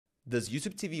Does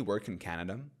YouTube TV work in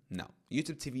Canada? No,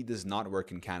 YouTube TV does not work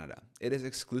in Canada. It is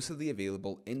exclusively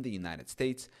available in the United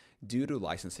States due to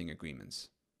licensing agreements.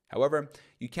 However,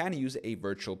 you can use a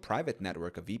virtual private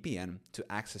network, a VPN, to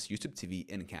access YouTube TV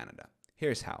in Canada.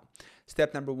 Here's how.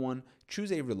 Step number 1,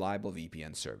 choose a reliable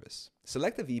VPN service.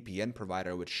 Select a VPN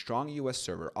provider with strong US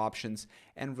server options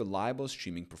and reliable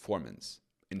streaming performance.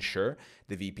 Ensure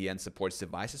the VPN supports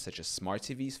devices such as smart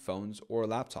TVs, phones, or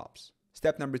laptops.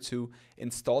 Step number 2,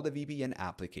 install the VPN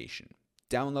application.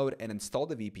 Download and install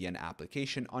the VPN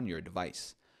application on your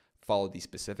device. Follow the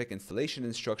specific installation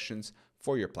instructions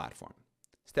for your platform.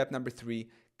 Step number 3,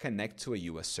 connect to a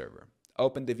US server.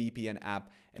 Open the VPN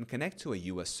app and connect to a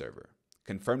US server.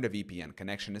 Confirm the VPN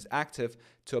connection is active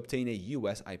to obtain a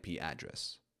US IP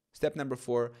address. Step number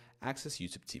 4, access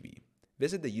YouTube TV.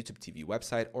 Visit the YouTube TV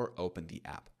website or open the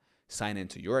app. Sign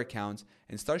into your account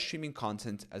and start streaming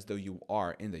content as though you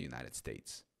are in the United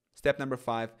States. Step number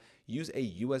 5, use a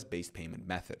US-based payment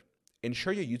method.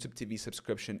 Ensure your YouTube TV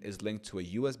subscription is linked to a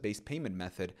US-based payment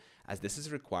method as this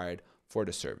is required for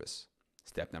the service.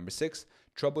 Step number 6,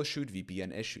 troubleshoot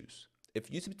VPN issues. If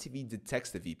YouTube TV detects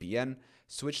the VPN,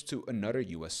 switch to another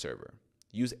US server.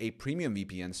 Use a premium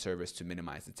VPN service to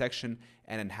minimize detection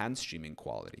and enhance streaming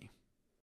quality.